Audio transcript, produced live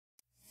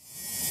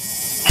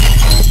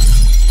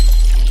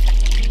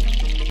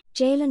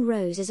Jalen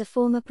Rose is a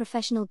former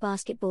professional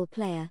basketball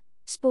player,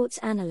 sports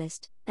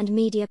analyst, and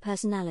media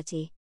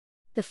personality.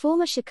 The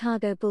former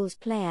Chicago Bulls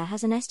player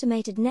has an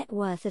estimated net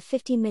worth of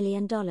 $50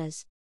 million.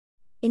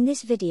 In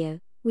this video,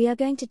 we are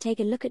going to take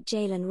a look at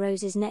Jalen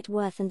Rose's net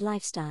worth and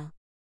lifestyle.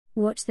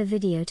 Watch the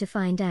video to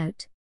find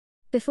out.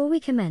 Before we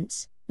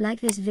commence,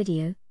 like this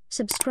video,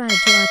 subscribe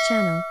to our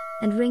channel,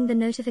 and ring the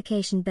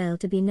notification bell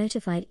to be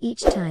notified each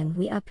time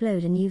we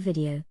upload a new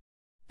video.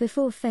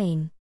 Before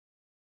fame.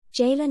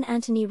 Jalen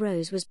Anthony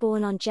Rose was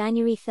born on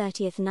January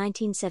 30,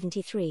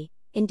 1973,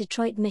 in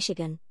Detroit,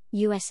 Michigan,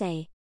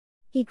 USA.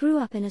 He grew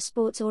up in a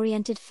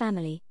sports-oriented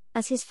family,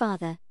 as his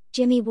father,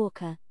 Jimmy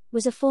Walker,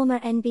 was a former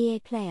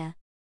NBA player.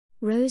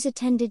 Rose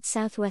attended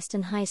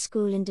Southwestern High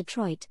School in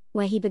Detroit,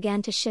 where he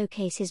began to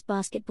showcase his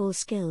basketball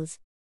skills.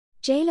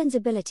 Jalen's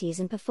abilities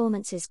and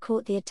performances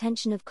caught the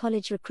attention of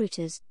college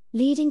recruiters,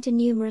 leading to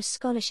numerous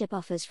scholarship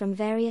offers from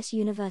various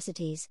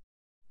universities.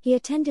 He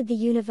attended the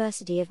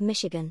University of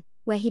Michigan,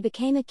 where he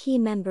became a key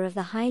member of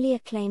the highly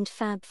acclaimed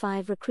Fab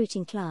Five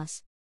recruiting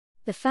class.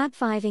 The Fab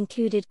Five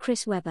included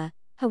Chris Webber,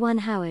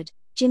 Juwan Howard,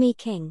 Jimmy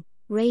King,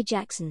 Ray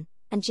Jackson,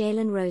 and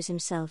Jalen Rose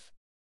himself.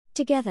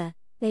 Together,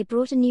 they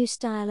brought a new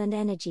style and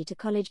energy to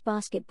college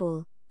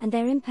basketball, and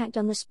their impact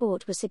on the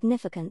sport was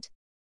significant.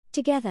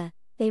 Together,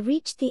 they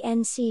reached the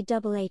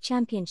NCAA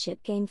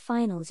championship game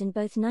finals in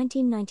both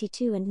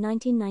 1992 and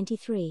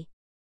 1993.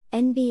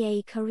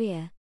 NBA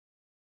career.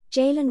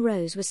 Jalen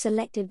Rose was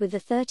selected with the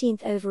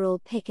 13th overall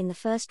pick in the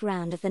first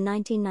round of the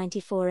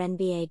 1994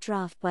 NBA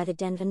draft by the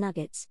Denver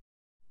Nuggets.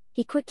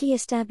 He quickly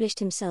established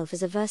himself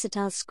as a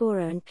versatile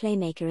scorer and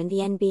playmaker in the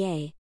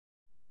NBA.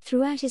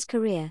 Throughout his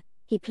career,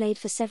 he played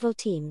for several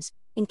teams,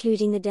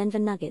 including the Denver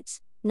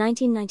Nuggets,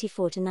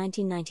 1994 to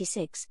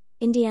 1996,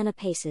 Indiana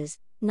Pacers,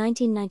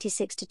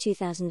 1996 to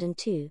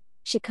 2002,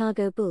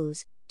 Chicago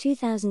Bulls,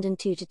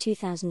 2002 to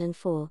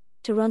 2004,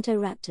 Toronto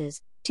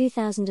Raptors,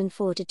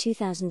 2004 to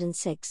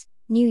 2006,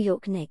 New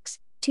York Knicks,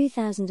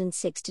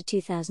 2006 to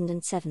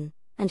 2007,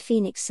 and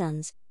Phoenix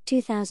Suns,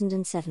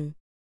 2007.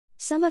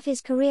 Some of his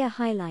career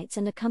highlights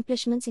and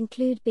accomplishments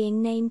include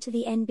being named to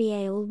the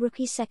NBA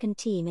All-Rookie Second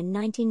Team in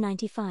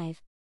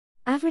 1995.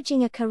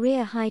 Averaging a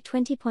career-high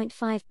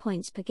 20.5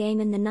 points per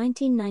game in the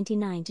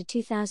 1999 to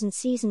 2000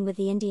 season with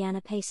the Indiana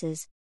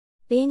Pacers.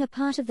 Being a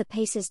part of the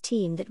Pacers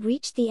team that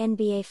reached the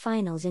NBA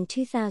Finals in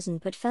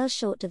 2000 but fell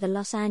short to the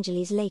Los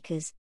Angeles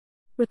Lakers.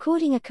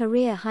 Recording a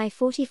career-high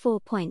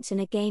 44 points in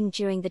a game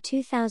during the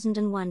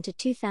 2001 to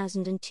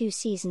 2002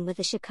 season with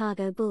the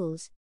Chicago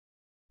Bulls.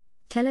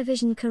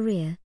 Television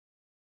career.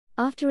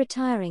 After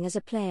retiring as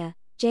a player,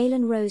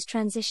 Jalen Rose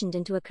transitioned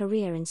into a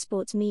career in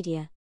sports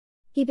media.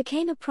 He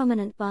became a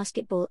prominent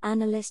basketball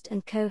analyst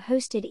and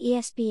co-hosted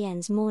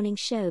ESPN's morning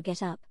show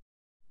Get Up,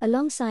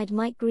 alongside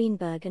Mike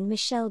Greenberg and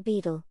Michelle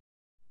Beadle.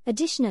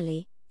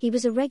 Additionally, he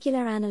was a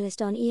regular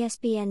analyst on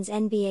ESPN's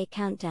NBA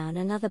Countdown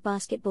and other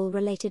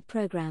basketball-related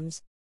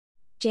programs.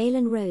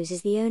 Jalen Rose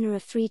is the owner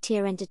of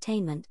 3-Tier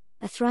Entertainment,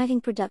 a thriving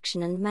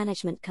production and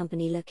management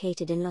company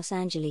located in Los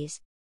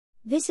Angeles.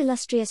 This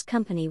illustrious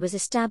company was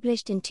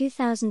established in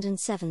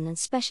 2007 and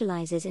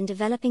specializes in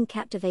developing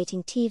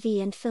captivating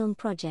TV and film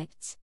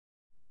projects.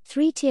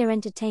 3-Tier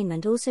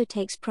Entertainment also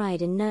takes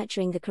pride in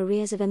nurturing the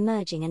careers of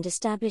emerging and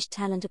established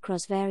talent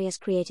across various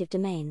creative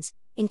domains,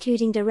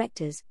 including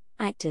directors,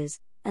 actors,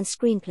 and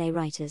screenplay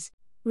writers.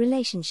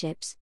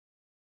 Relationships.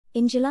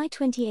 In July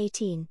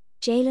 2018,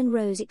 Jalen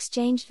Rose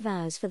exchanged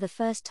vows for the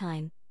first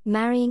time,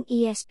 marrying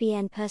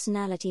ESPN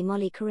personality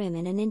Molly Karim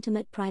in an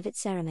intimate private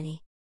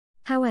ceremony.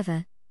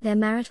 However, their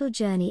marital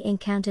journey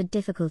encountered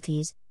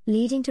difficulties,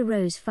 leading to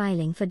Rose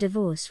filing for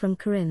divorce from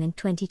Karim in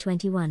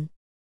 2021.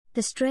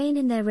 The strain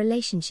in their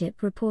relationship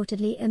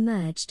reportedly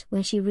emerged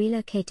when she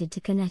relocated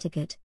to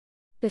Connecticut.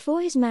 Before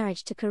his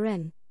marriage to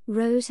Karim,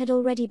 Rose had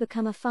already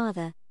become a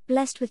father,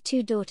 blessed with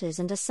 2 daughters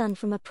and a son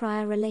from a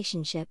prior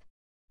relationship.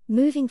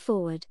 Moving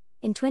forward,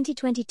 in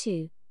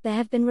 2022, there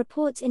have been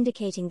reports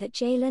indicating that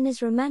Jalen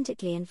is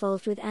romantically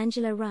involved with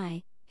Angela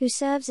Rye, who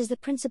serves as the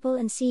principal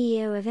and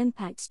CEO of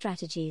Impact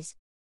Strategies.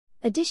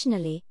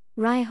 Additionally,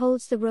 Rye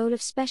holds the role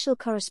of special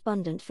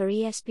correspondent for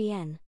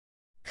ESPN.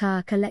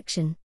 Car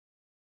collection.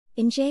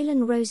 In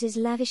Jalen Rose's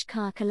lavish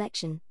car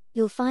collection,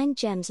 you'll find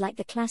gems like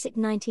the classic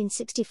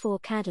 1964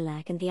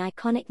 Cadillac and the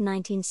iconic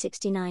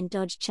 1969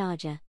 Dodge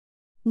Charger.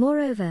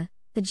 Moreover,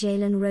 the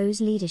Jalen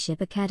Rose Leadership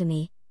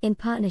Academy, in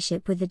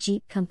partnership with the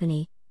Jeep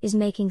Company, is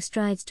making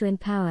strides to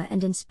empower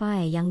and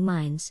inspire young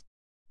minds.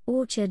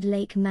 Orchard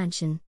Lake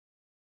Mansion.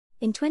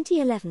 In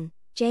 2011,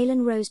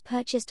 Jalen Rose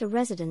purchased a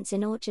residence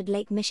in Orchard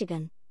Lake,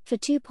 Michigan, for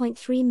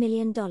 $2.3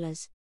 million.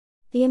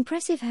 The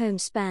impressive home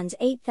spans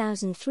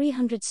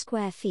 8,300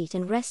 square feet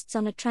and rests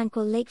on a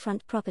tranquil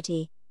lakefront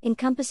property,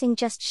 encompassing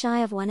just shy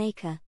of 1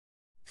 acre.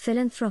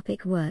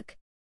 Philanthropic work.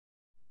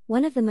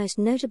 One of the most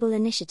notable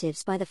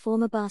initiatives by the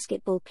former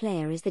basketball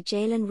player is the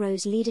Jalen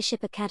Rose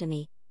Leadership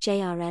Academy,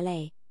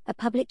 JRLA, a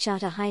public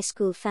charter high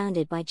school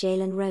founded by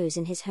Jalen Rose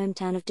in his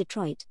hometown of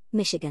Detroit,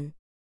 Michigan.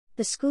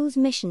 The school's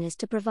mission is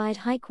to provide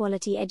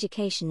high-quality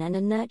education and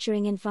a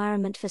nurturing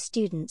environment for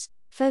students,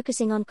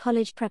 focusing on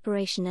college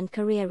preparation and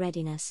career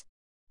readiness.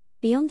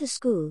 Beyond the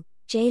school,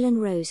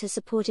 Jalen Rose has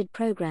supported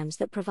programs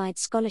that provide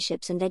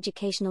scholarships and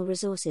educational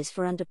resources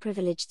for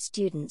underprivileged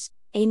students,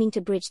 aiming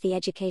to bridge the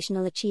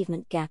educational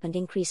achievement gap and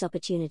increase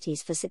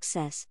opportunities for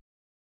success.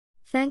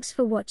 Thanks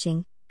for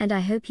watching, and I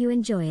hope you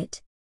enjoy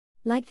it.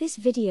 Like this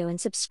video and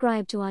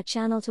subscribe to our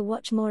channel to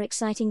watch more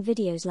exciting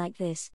videos like this.